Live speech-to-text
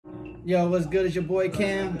Yo, what's good? It's your boy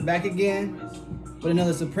Cam, back again with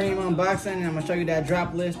another Supreme unboxing. And I'm gonna show you that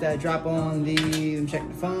drop list that drop on the, let me check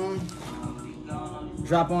the phone.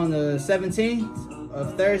 Drop on the 17th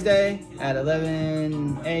of Thursday at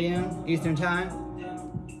 11 a.m. Eastern time.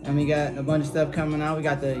 And we got a bunch of stuff coming out. We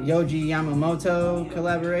got the Yoji Yamamoto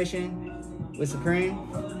collaboration with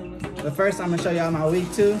Supreme. But first I'm gonna show y'all my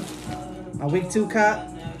week 2 cop.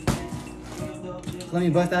 So let me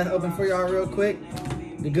bust that open for y'all real quick.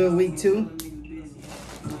 The good week 2.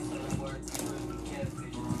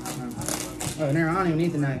 Oh, no, I don't even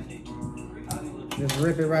need the knife. Just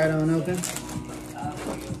rip it right on open.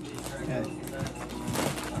 Okay.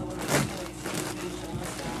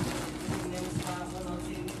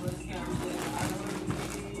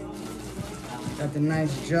 Got the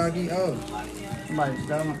nice joggy. Oh, somebody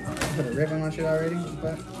put a rip on my shit already.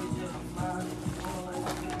 But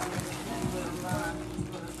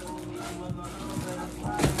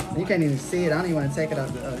you can't even see it. I don't even want to take it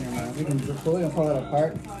out the oven. We can pull it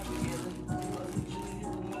apart.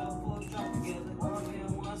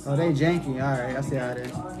 Oh, they janky. All right, I see how it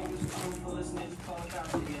is.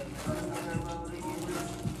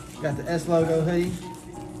 Got the S logo hoodie.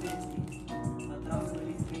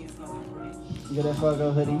 Get S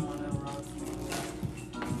logo hoodie.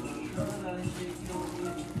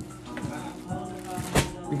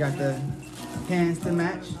 We got the pants to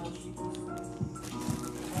match.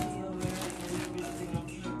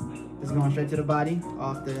 It's going straight to the body.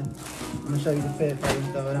 I'm gonna show you the fit before we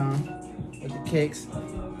throw it on with the kicks.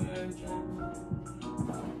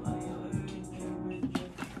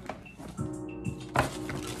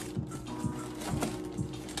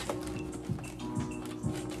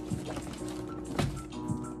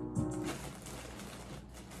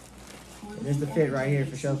 There's the fit right here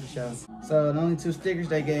for sure. So the only 2 stickers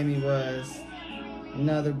they gave me was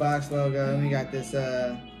another box logo, and we got this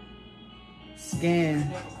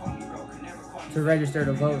scan to register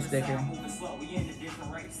to vote sticker.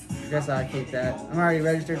 I guess I'll keep that. I'm already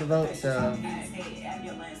registered to vote, so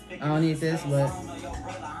I don't need this, but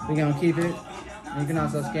we're gonna keep it. And you can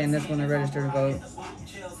also scan this one to register to vote.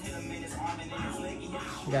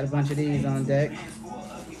 We got a bunch of these on deck.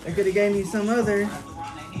 They could have gave me one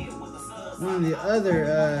of the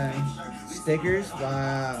other stickers.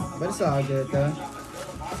 Wow, but it's all good though.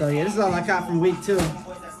 So yeah, this is all I caught from week 2.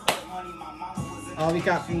 All we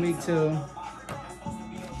got from week 2.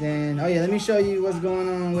 Then, oh yeah, let me show you what's going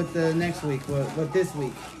on with the next week. What this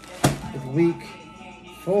week? With week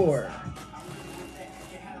 4.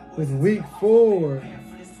 With week 4.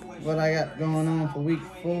 What I got going on for week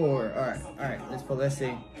 4. All right, let's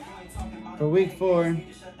see. For week 4,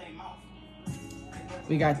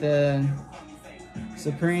 we got the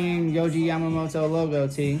Supreme Yoji Yamamoto logo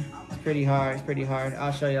tee. It's pretty hard.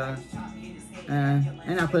 I'll show y'all.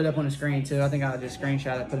 And I'll put it up on the screen too. I think I'll just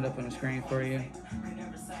screenshot it, put it up on the screen for you.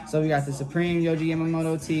 So we got the Supreme Yoji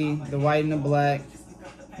Yamamoto tee, the white and the black.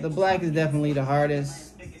 The black is definitely the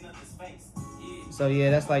hardest. So yeah,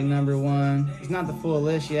 that's like number 1. It's not the full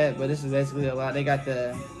list yet, but this is basically a lot. They got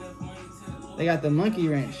the monkey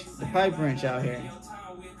wrench, the pipe wrench out here.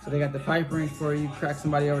 So they got the pipe wrench for you, crack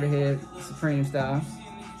somebody over the head, Supreme style.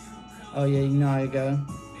 Oh yeah, you know how it go.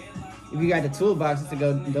 If you got the toolbox, it's to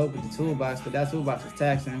go dope with the toolbox, but that toolbox is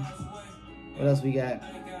taxing. What else we got?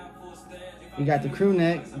 We got the crew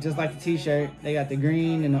neck, just like the t-shirt. They got the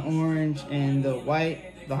green and the orange and the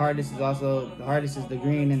white. The hardest is the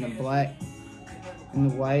green and the black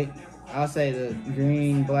and the white. I'll say the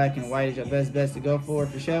green, black, and white is your best bet to go for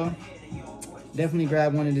sure. Definitely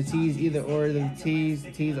grab one of the tees, either or the tees.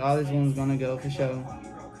 The tees, all this one's gonna go for sure.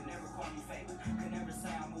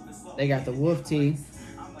 They got the wolf tee.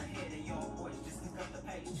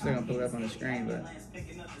 I'm still gonna put it up on the screen, but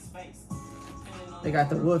they got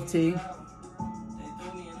the wolf tee,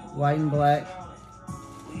 white and black.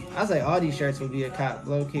 I'd say all these shirts would be a cop,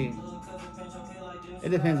 low key. It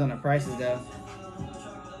depends on the prices though.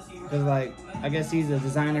 Cause like, I guess he's a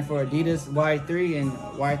designer for Adidas Y3, and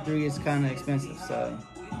Y3 is kind of expensive. So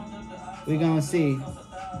we gonna see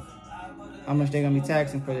how much they're gonna be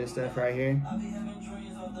taxing for this stuff right here.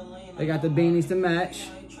 They got the beanies to match.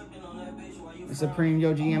 The Supreme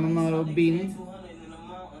Yoji Yamamoto beanie.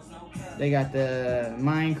 They got the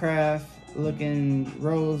Minecraft looking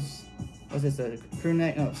rose. What's this? A crew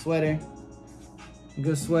neck? No, sweater.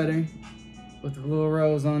 Good sweater with the little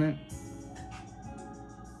rose on it.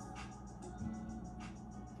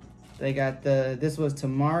 They got the This Was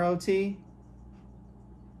Tomorrow tee.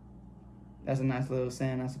 That's a nice little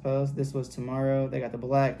saying, I suppose. This was tomorrow. They got the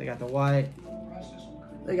black, they got the white.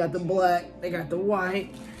 They got the black, they got the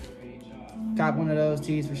white. Kind cop one of those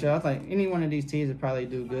tees for sure. I think any one of these tees would probably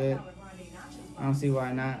do good. I don't see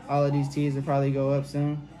why not. All of these tees will probably go up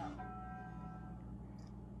soon.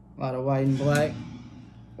 A lot of white and black.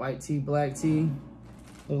 White tee, black tee.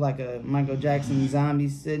 Look like a Michael Jackson zombie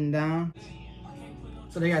sitting down.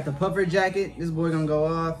 So they got the puffer jacket. This boy gonna go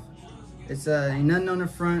off. It's ain't nothing on the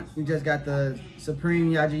front. You just got the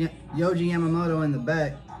Supreme Yohji Yamamoto in the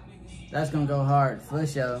back. That's gonna go hard for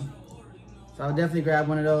sure. So I'll definitely grab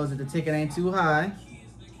one of those if the ticket ain't too high.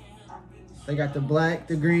 They got the black,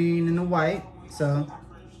 the green, and the white. So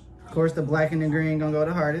of course the black and the green gonna go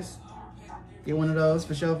the hardest. Get one of those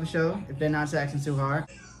for sure, if they're not taxing too hard.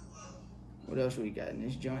 What else we got in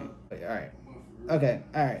this joint? All right. Okay.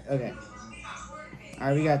 All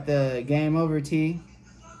right, we got the Game Over tee.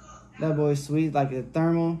 That boy's sweet, like a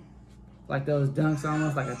thermal, like those dunks,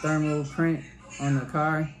 almost like a thermal print on the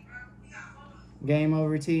car. Game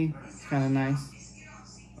Over tee, it's kind of nice.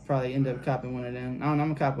 I'll probably end up copping one of them. I don't know,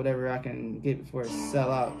 I'm gonna cop whatever I can get before it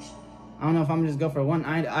sell out. I don't know if I'm gonna just go for one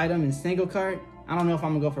item in single cart. I don't know if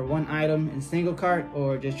I'm gonna go for one item in single cart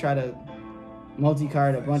or just try to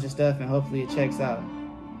multi-cart a bunch of stuff and hopefully it checks out.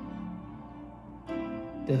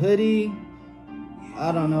 The hoodie,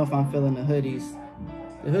 I don't know if I'm feeling the hoodies.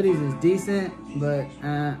 The hoodies is decent, but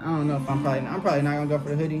I don't know if I'm probably not gonna go for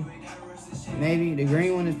the hoodie. Maybe the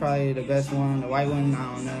green one is probably the best one. The white one,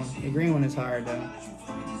 I don't know. The green one is hard though.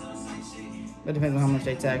 But it depends on how much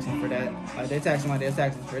they taxing for that. Like they taxing like they're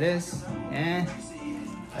taxing for this. I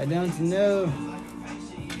don't know.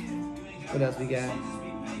 What else we got?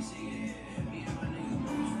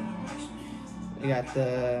 We got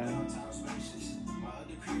the,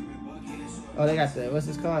 oh, they got the, what's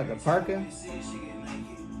this called? The parka.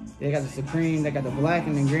 They got the Supreme, they got the black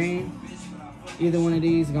and the green. Either one of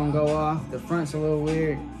these is gonna go off. The front's a little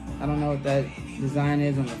weird. I don't know what that design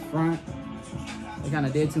is on the front. They kind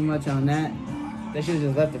of did too much on that. They should have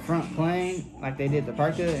just left the front plain like they did the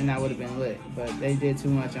parka and that would have been lit. But they did too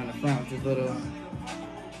much on the front with this little,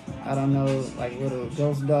 I don't know, like little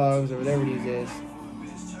ghost dogs or whatever these is.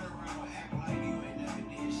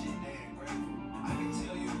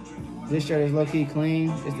 This shirt is low-key clean.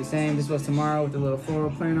 It's the same. This was tomorrow with the little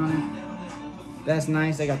floral print on it. That's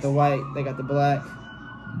nice. They got the white. They got the black.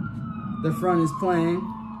 The front is plain.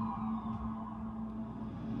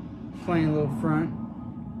 Plain little front.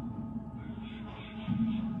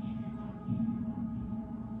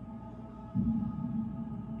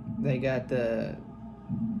 They got the,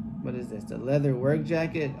 what is this? The leather work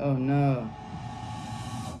jacket? Oh no.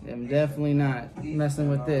 I'm definitely not messing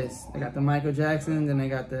with this. They got the Michael Jackson, then they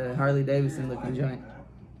got the Harley Davidson looking joint.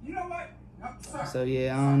 So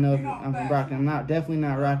yeah, I don't know if I'm rocking. I'm not definitely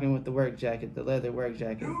not rocking with the work jacket, the leather work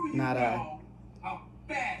jacket. Not I.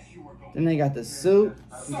 Then they got the suit.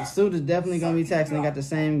 The suit is definitely gonna be taxing. They got the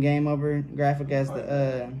same Game Over graphic as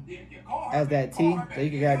the as that tee. So you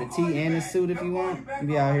can grab the tee and the suit if you want. You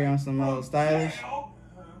be out here on some stylish.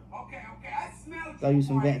 Throw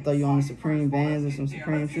you on the Supreme Vans or some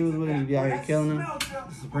Supreme shoes with it. You be out here killing them.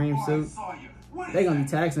 The Supreme suit. They gonna be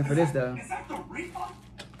taxing for this though.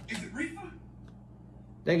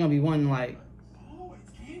 They're gonna be wanting like,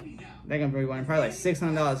 they're gonna be wanting probably like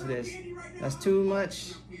 $600 for this. That's too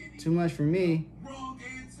much for me.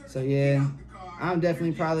 So yeah, I'm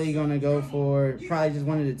definitely probably gonna go for probably just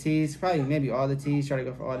one of the tees. Probably maybe all the tees. Try to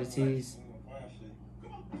go for all the tees.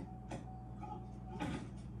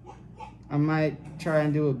 I might try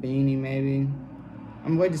and do a beanie maybe.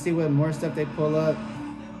 I'm waiting to see what more stuff they pull up.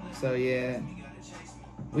 So yeah,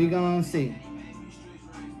 we gonna see.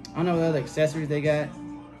 I don't know what other accessories they got.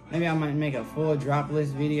 Maybe I might make a full drop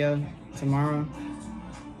list video tomorrow.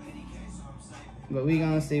 But we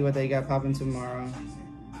gonna see what they got popping tomorrow.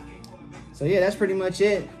 So yeah, that's pretty much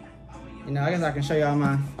it. You know, I guess I can show y'all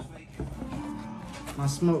my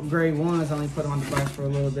smoke gray ones. I only put them on the box for a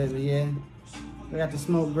little bit, but yeah. We got the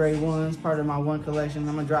smoke gray ones, part of my one collection.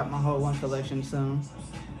 I'm gonna drop my whole one collection soon.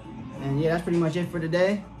 And yeah, that's pretty much it for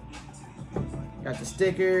today. Got the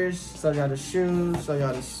stickers, show y'all the shoes, show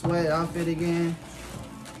y'all the sweat outfit again.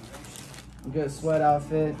 Good sweat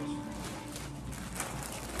outfit.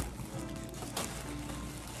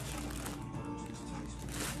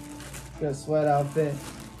 Good sweat outfit.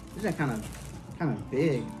 This is kind of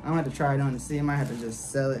big. I'm gonna have to try it on to see. I might have to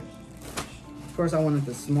just sell it. Of course, I wanted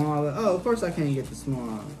the small. Oh, of course I can't get the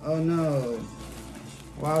small. Oh no.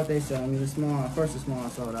 Why would they sell me the small? Of course the small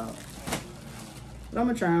sold out. But I'm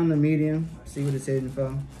gonna try on the medium, see what it's hitting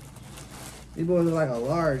for. These boys look like a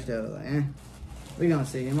large though. Like, we gonna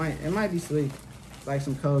see. It might be sweet. Like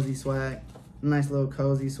some cozy swag. Nice little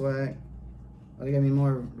cozy swag. Oh, they got me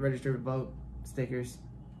more registered to vote stickers.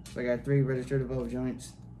 So I got 3 registered to vote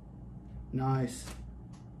joints. Nice.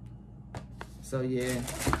 So yeah,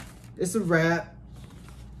 it's a wrap.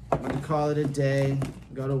 I'm gonna call it a day.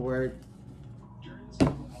 Go to work.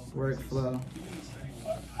 Workflow.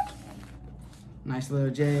 Nice little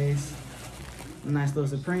J's. Nice little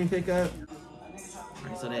Supreme pickup.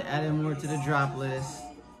 Alright, so they added more to the drop list.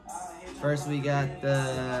 First we got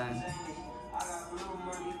the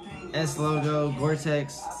S logo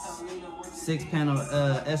Gore-Tex 6-panel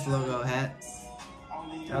S logo hat.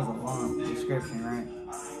 That was a long description, right?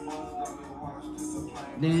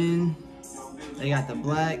 Then they got the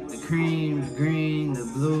black, the cream, the green, the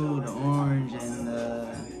blue, the orange, and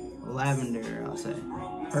the lavender, I'll say.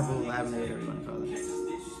 Purple, lavender, whatever you want to call it.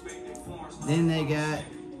 Then they got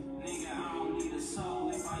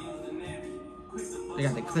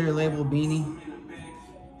the clear label beanie.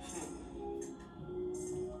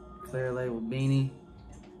 Clear label beanie.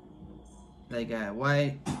 They got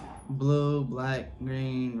white, blue, black,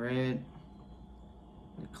 green, red.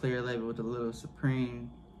 The clear label with the little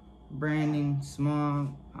Supreme branding,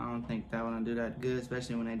 small. I don't think that one will do that good,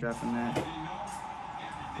 especially when they dropping that.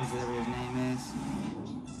 Whatever his name is.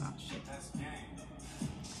 Oh shit.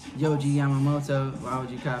 Yoji Yamamoto. Why would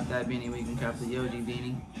you cop that beanie? We can cop the Yoji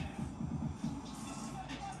beanie.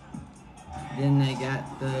 Then they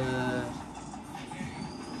got the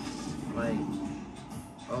like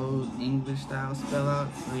old English style spell out.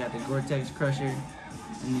 So we got the Gore-Tex Crusher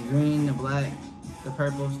in the green, the black, the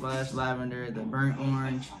purple / lavender, the burnt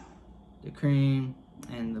orange, the cream,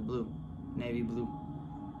 and the blue, navy blue.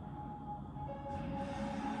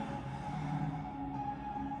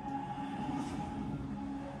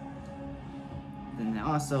 Then they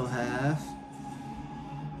also have,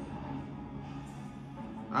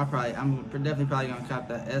 I'm definitely probably gonna cop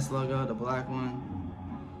that S logo, the black one,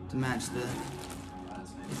 to match the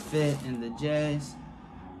fit and the J's.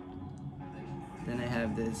 Then they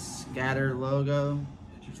have this scatter logo,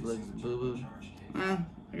 which looks boo-boo. Well,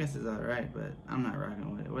 I guess it's alright, but I'm not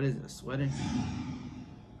rocking with it. What is it, a sweater?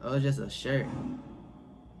 Oh, it's just a shirt.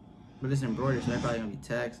 But it's embroidered, so they're probably gonna be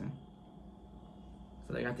taxing.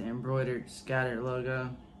 So they got the embroidered scatter logo.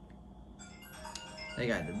 They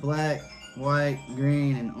got the black, white,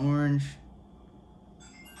 green, and orange.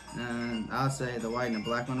 And I'll say the white and the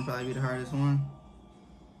black one will probably be the hardest one.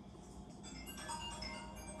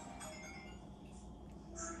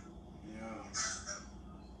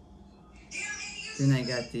 Then they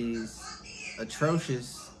got these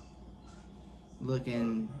atrocious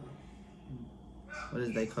looking, what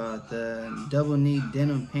is they call it? The double knee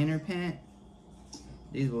denim painter pant.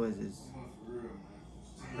 These boys is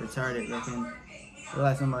retarded looking. Look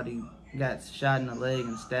like somebody got shot in the leg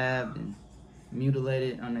and stabbed and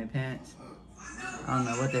mutilated on their pants. I don't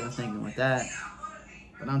know what they were thinking with that.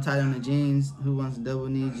 But I'm tight on the jeans. Who wants double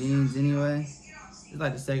knee jeans anyway? It's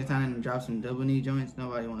like the second time they drop some double knee joints.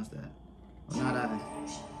 Nobody wants that. Well, not I.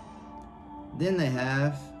 Then they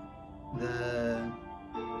have the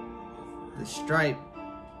stripe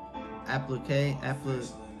applique,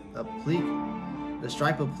 the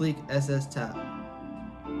stripe applique SS top.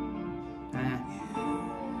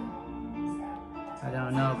 I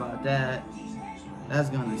don't know about that. That's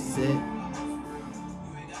gonna sit.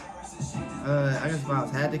 I guess if I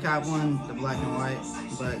had to cop one, the black and white,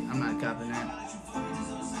 but I'm not copping that.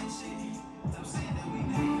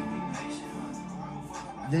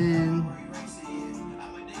 Then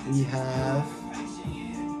we have,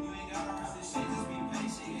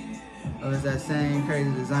 it's that same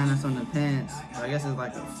crazy design that's on the pants. I guess it's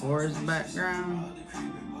like a forest background,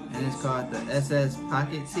 and it's called the SS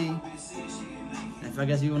Pocket Tee. If I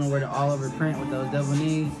guess you want to wear the all-over print with those double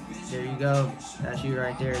knees, there you go. That's you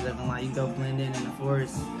right there, looking like you go blend in the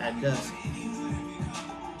forest at dusk.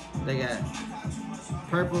 They got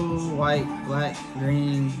purple, white, black,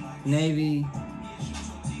 green, navy.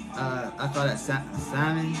 I call that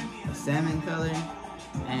salmon color,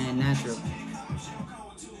 and natural.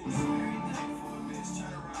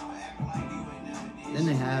 Then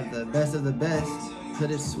they have the best of the best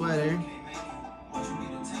hooded sweater.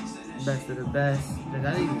 Best of the best. Did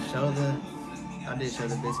I even show I did show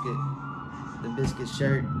the biscuit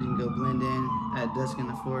shirt. You can go blend in at dusk in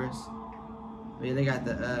the forest. But yeah, they got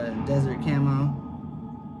the desert camo.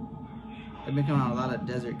 They've been coming out with a lot of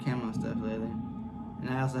desert camo stuff lately. And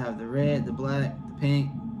I also have the red, the black, the pink,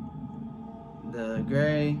 the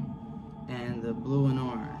gray, and the blue and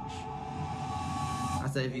orange. I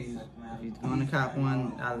say if you're going to cop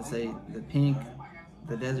one, I would say the pink,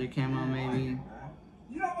 the desert camo maybe,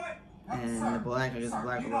 and the black. I guess the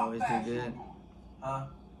black will always do good.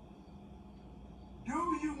 Do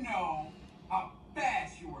you know how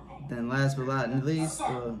fast you are going? Then last but not least,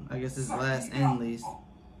 well, I guess this is last and least,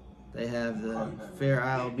 They have the Fair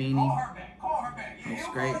Isle beanie. Looks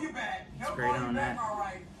great. It's great on that.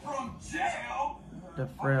 The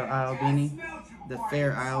Fair Isle beanie. The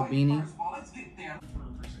Fair Isle beanie.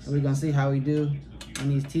 And we're gonna see how we do on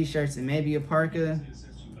these t-shirts and maybe a parka.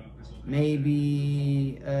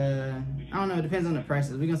 Maybe I don't know, it depends on the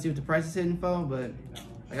prices. We're gonna see what the price is hitting for, but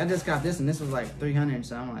like I just got this and this was like 300,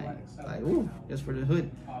 so I'm like ooh, just for the hood,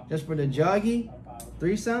 just for the joggy,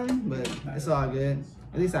 3 something, but it's all good.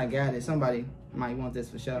 At least I got it. Somebody might want this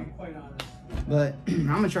for sure. But I'm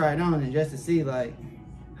gonna try it on and just to see like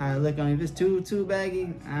how it look on. If it's too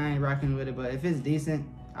baggy, I ain't rocking with it. But if it's decent,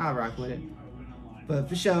 I'll rock with it. But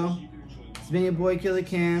for sure, it's been your boy Killer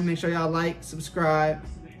Cam. Make sure y'all like, subscribe.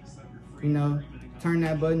 You know, turn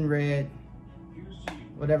that button red,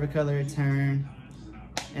 whatever color it turn.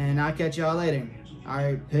 And I'll catch y'all later. All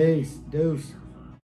right, peace, deuce.